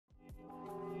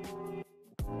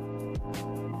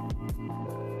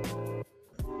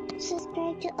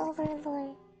to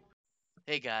Overlord.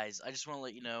 Hey guys, I just want to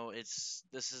let you know this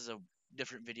is a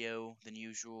different video than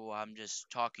usual. I'm just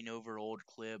talking over old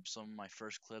clips, some of my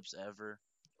first clips ever,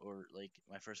 or like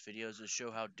my first videos to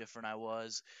show how different I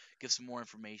was, give some more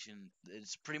information.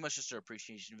 It's pretty much just an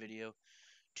appreciation video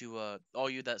to all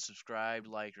you that subscribed,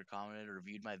 liked, or commented, or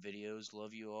viewed my videos.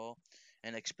 Love you all,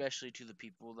 and especially to the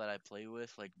people that I play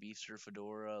with, like Beefster,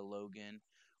 Fedora, Logan,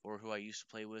 or who I used to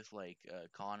play with, like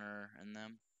Connor and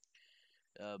them.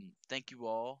 Thank you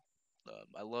all.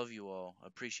 I love you all. I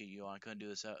appreciate you all. I couldn't do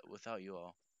this without you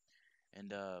all.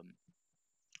 And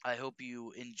I hope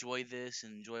you enjoy this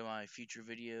and enjoy my future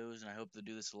videos. And I hope to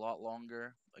do this a lot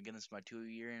longer. Again, this is my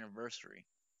 2-year anniversary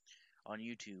on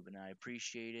YouTube, and I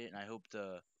appreciate it. And I hope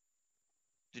to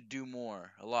do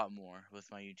more, a lot more,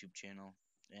 with my YouTube channel.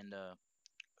 And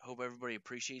hope everybody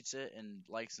appreciates it and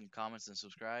likes and comments and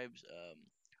subscribes.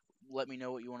 Let me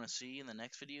know what you want to see in the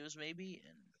next videos, maybe.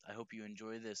 And I hope you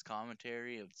enjoy this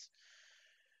commentary. It's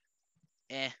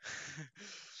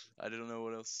I don't know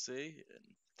what else to say. And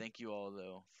thank you all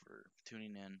though for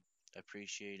tuning in. I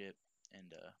appreciate it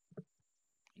and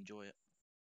enjoy it.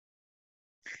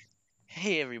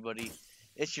 Hey everybody,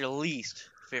 it's your least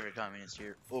favorite communist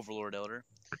here, Overlord Elder,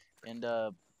 and I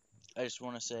just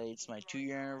want to say it's my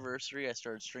 2-year anniversary. I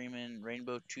started streaming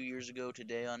Rainbow 2 years ago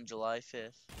today on July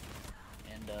 5th,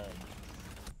 and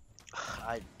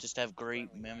I just have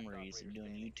great memories of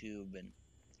doing YouTube and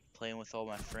playing with all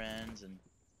my friends and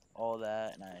all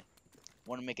that, and I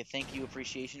want to make a thank you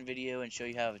appreciation video and show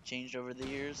you how it changed over the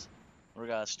years. We're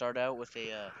gonna start out with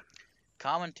a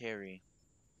commentary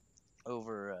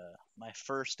over my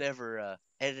first ever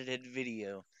edited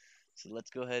video. So let's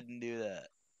go ahead and do that.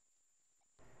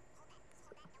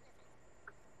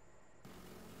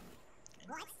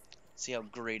 And see how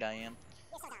great I am.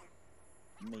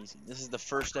 Amazing. This is the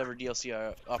first ever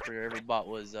DLC operator I ever bought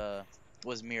was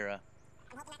Mira.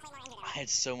 I had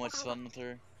so much fun with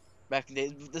her. Back in the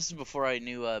day, this is before I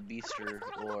knew Beefster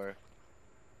or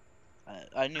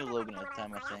I knew Logan at the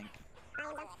time, I think.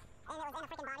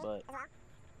 But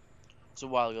it's a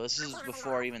while ago. This is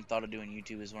before I even thought of doing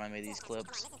YouTube. Is when I made these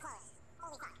clips.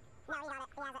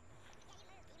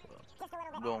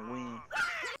 Going wing.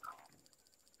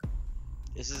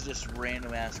 This is just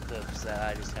random ass clips that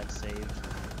I just had saved.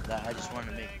 That I just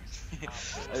wanted to make.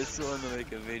 I just wanted to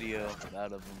make a video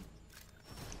out of them,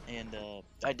 and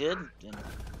I did. And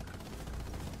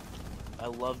I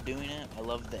love doing it. I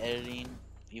love the editing,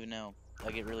 even though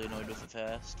I get really annoyed with it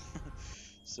fast.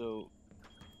 So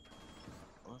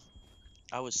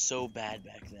I was so bad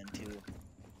back then too.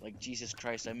 Like Jesus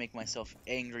Christ, I make myself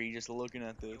angry just looking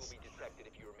at this.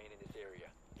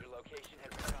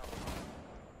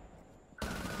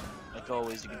 Like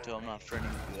always, you can tell I'm not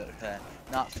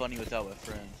not funny without my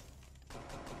friends.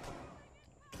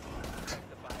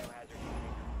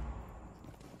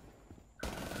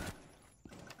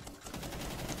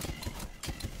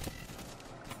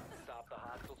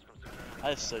 I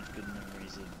have such good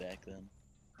memories of back then.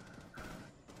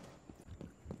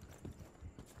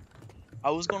 I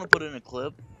was gonna put in a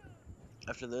clip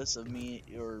after this of me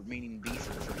meeting B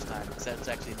for the first time, because that's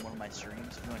actually in one of my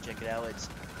streams. If you wanna check it out, it's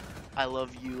I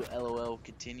love you, LOL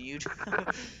continued.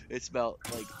 It's about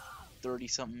like 30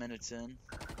 something minutes in.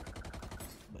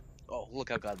 But oh, look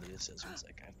how godly this is. One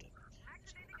sec, I have to.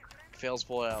 Fails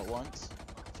pull it out once.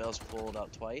 Fails pull it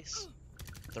out twice.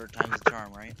 Third time's the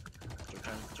charm, right? Third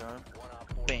time's the charm.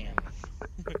 Bam.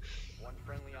 One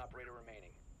friendly operator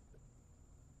remaining.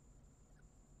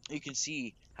 You can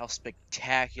see how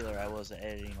spectacular I was at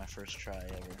editing my first try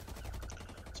ever.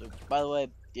 So, by the way,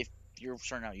 if you're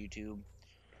starting out YouTube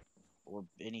or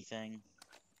anything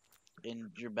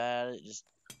and you're bad,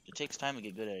 it takes time to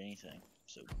get good at anything.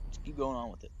 So just keep going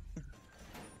on with it.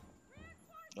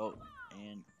 Oh,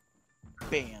 and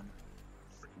bam.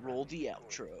 Roll the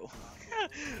outro.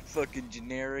 Fucking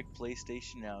generic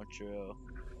PlayStation outro.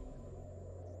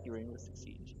 Rainbow Six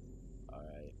Siege.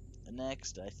 Alright. The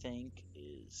next, I think,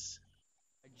 is...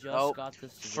 I just got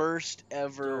this today. First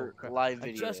ever live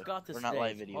video. I just got this or not today.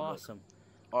 live video, awesome.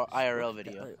 Or IRL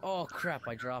video. Oh crap,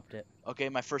 I dropped it. Okay,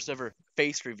 my first ever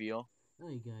face reveal.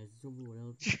 Hey guys, it's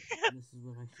Overlord. This is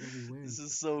what I should be wearing. This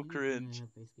is so cringe.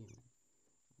 I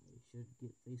should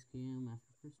get face cam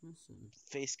after Christmas. And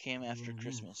face cam after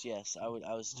Christmas, yes. I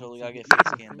was totally I'll gotta get take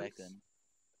face a cam back face. then.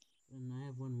 And I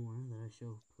have one more that I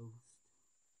show post.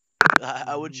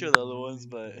 I would show the other ones,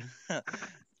 but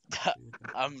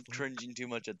I'm cringing too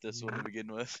much at this one to begin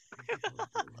with.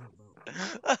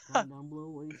 Comment down below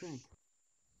what you think.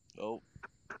 Oh,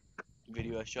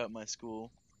 video I shot at my school.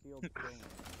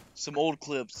 Some old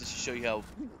clips just to show you how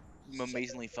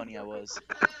amazingly funny I was.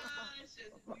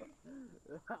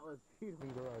 That was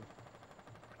beautiful.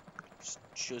 Just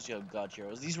shows you how god tier I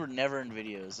was. These were never in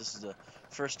videos. This is the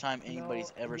first time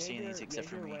anybody's ever seen these except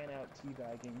for me. Ran out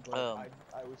teabagging, but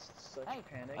I was such Hey,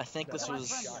 panic. I think this that I was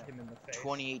shot him in the face.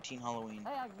 2018 Halloween.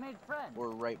 Hey, I made friends.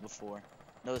 Or right before.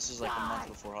 No, this is like a month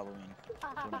before Halloween.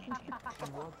 2018.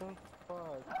 What the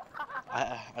fuck?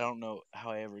 I don't know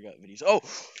how I ever got videos. Oh!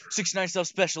 69 stuff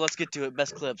special. Let's get to it.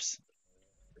 Best clips.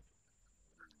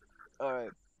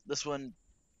 Alright. This one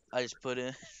I just put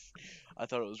in. I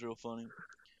thought it was real funny.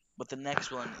 But the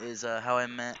next one is how I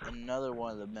met another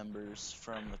one of the members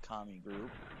from the commie group.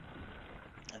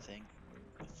 I think.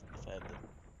 If I have the...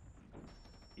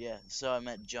 Yeah, so I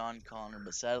met John Connor,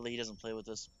 but sadly he doesn't play with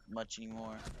us much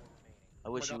anymore. I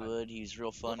wish he would. He's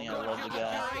real funny. I love the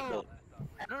guy. But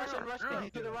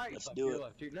let's do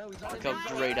it. Look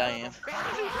how great I am.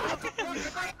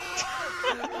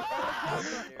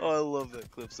 Oh, I love that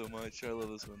clip so much. I love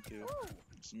this one too.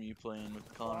 It's me playing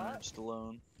with Connor just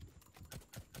alone.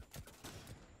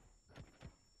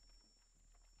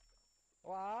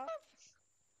 What?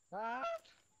 What?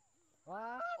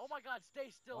 What? Oh my god, stay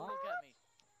still, look at me.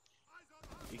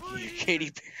 You're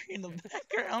Katy Perry in the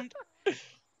background.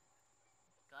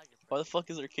 Why the fuck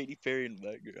is there Katy Perry in the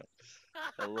background?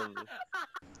 I love it.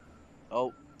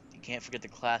 Oh, you can't forget the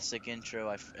classic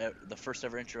intro. The first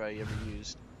ever intro I ever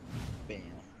used. Bam,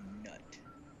 nut.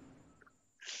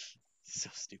 So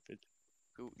stupid.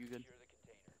 Ooh, you good?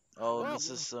 Oh, this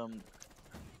is some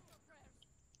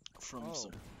from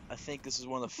some. I think this is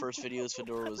one of the first videos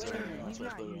Fedora was in. That's why I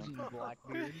put it on.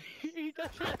 Blackbeard.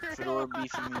 Fedora,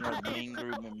 Beef, and me are the main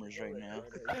group members right now.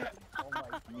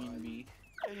 Me and Beef.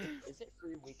 Is it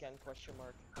free weekend? Question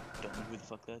mark. Don't know who the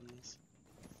fuck that is.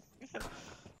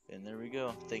 And there we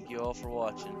go. Thank you all for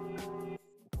watching.